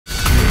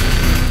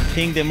I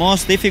think the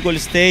most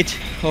difficult stage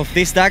of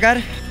this Dakar.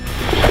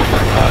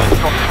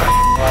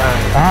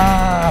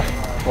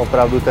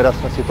 Opravdu teda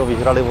jsme si to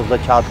vyžrali od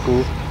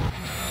začátku.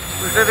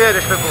 Už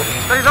nevyjedeš, Pepo.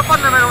 Tady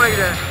zapadneme jenom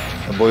někde.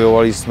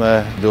 Bojovali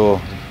jsme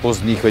do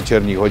pozdních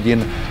večerních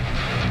hodin.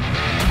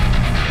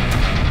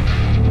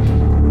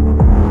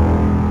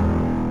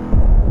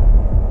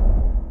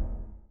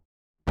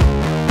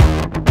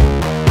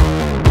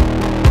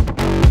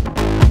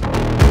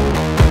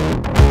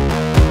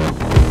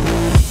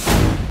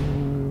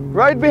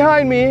 Right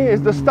behind me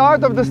is the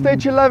start of the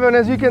stage 11,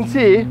 as you can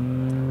see,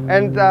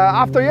 and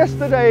after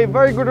yesterday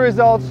very good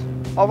results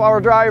of our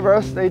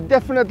drivers, they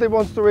definitely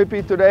want to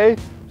repeat today,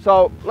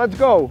 so let's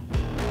go.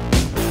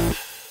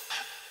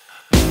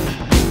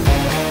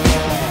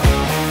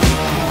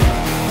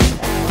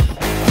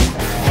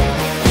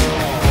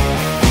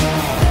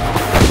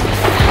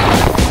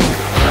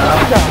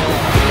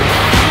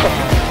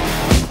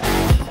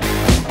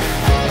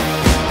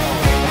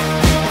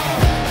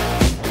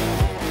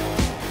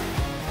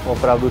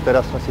 Opravdu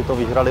teda jsme si to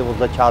vyžrali od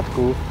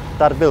začátku.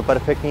 Start byl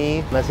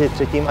perfektní, mezi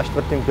 3. a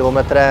 4.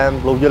 kilometrem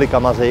bloudili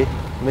kamazy.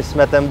 My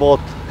jsme ten bod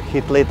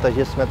chytli,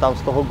 takže jsme tam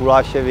z toho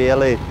guláše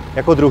vyjeli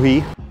jako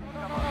druhý.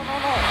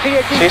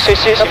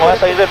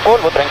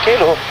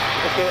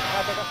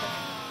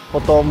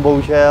 Potom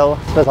bohužel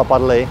jsme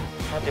zapadli.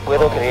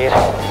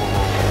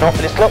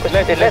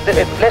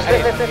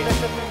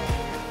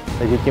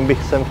 Takže tím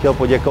bych sem chtěl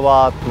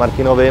poděkovat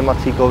Martinovi,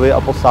 Macíkovi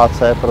a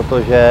posádce,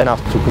 protože nás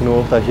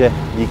cuknul, takže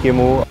díky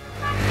mu.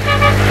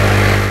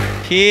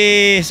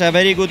 He is a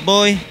very good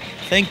boy.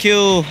 Thank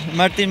you,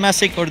 Martin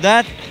Machacek, for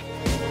that.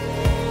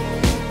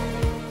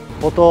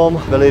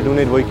 Potom byly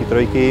duny 2,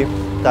 3,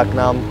 tak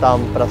nám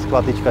tam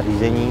praskla tyčka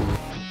řízení.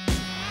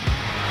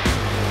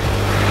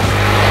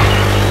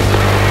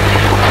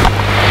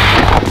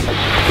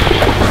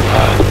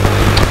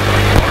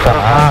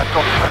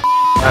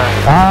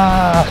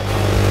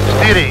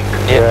 Steering.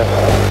 Yeah.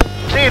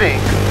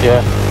 Steering.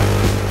 Yeah.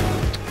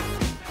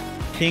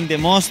 I think the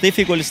most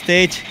difficult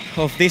stage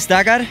of this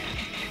Dakar.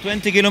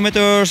 20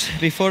 kilometers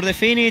before the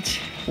finish,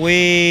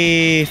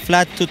 we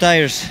flat 2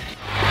 tires.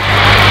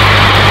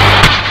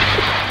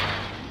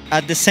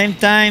 At the same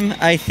time,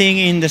 I think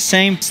in the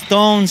same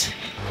stones.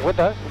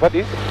 What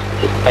is?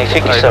 I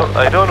think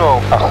I don't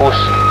know.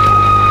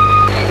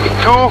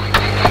 Two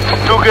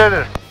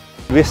together.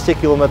 200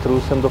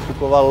 km jsem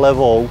dofukoval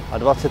levou a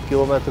 20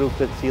 km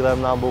před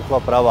cílem nám bouchla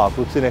pravá.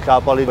 Kluci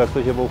nechápali, jak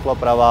to, že bouchla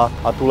pravá,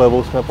 a tu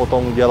levou jsme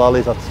potom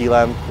udělali za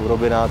cílem u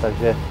Robina,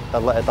 takže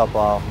tahle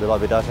etapa byla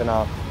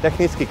vydařená.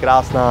 Technicky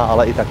krásná,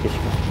 ale i tak těžká.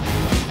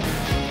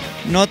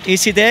 Not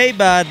easy day,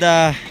 but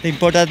the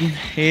important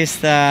is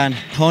that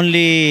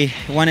only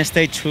one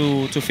stage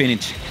to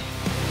finish.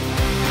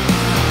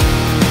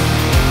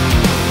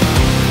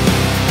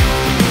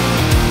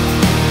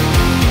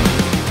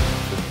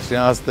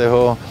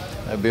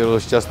 Byl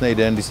šťastný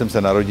den, když jsem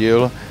se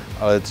narodil,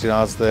 ale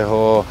 13.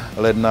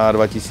 ledna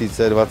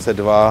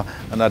 2022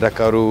 na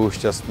Dakaru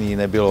šťastný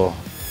nebylo.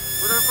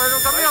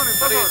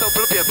 Tady je to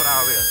blbě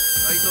právě.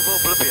 Tady to bylo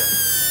blbě.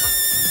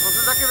 To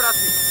se taky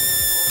vrací.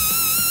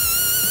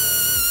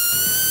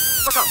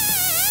 Počkat.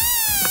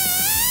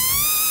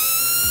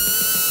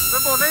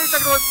 Nebo nejde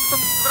tak dole v tom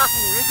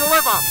vrací, jeď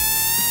doleva.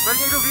 Tady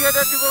někdo vyjede,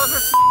 ty vole jsme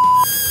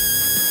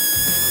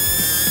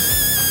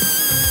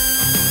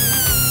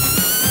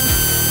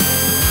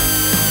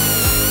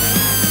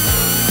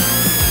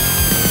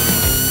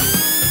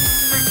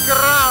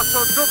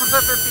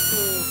dobře ten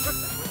titul.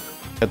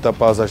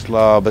 Etapa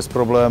zašla bez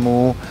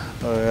problémů,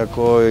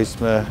 jako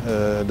jsme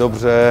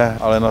dobře,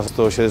 ale na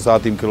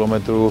 160.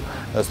 kilometru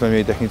jsme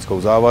měli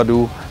technickou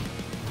závadu.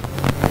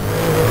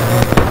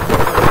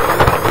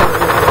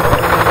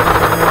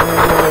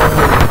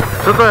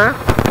 Co to je?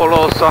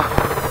 Poloosa.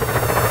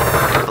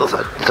 To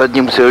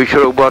zadní musí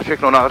vyšroubat,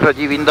 všechno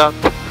nářadí vyndat.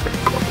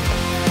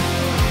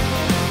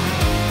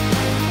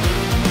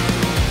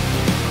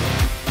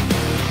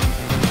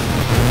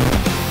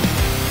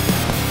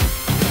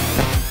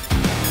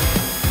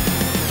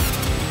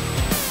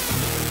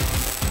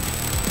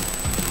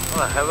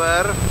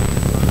 Hever.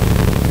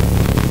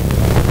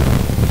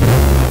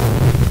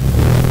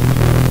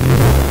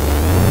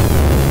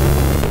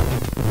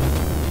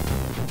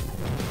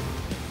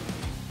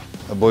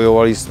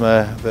 Bojovali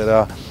jsme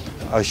teda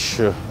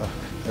až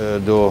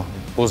do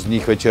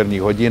pozdních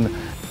večerních hodin.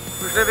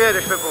 Už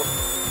nevyjedeš, Pepo.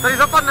 Tady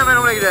zapadneme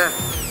jenom někde.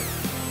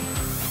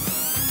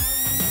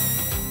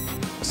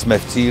 Jsme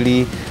v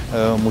cíli,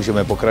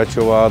 můžeme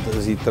pokračovat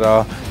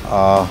zítra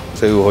a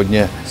přeju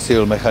hodně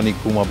sil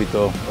mechanikům, aby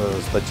to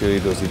stačili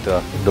do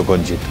zítra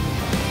dokončit.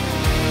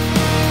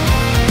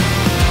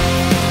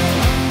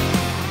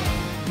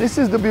 This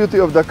is the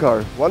beauty of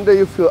Dakar. One day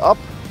you feel up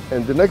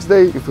and the next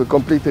day you feel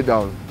completely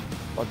down.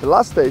 But the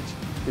last stage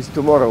is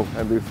tomorrow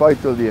and we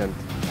fight till the end.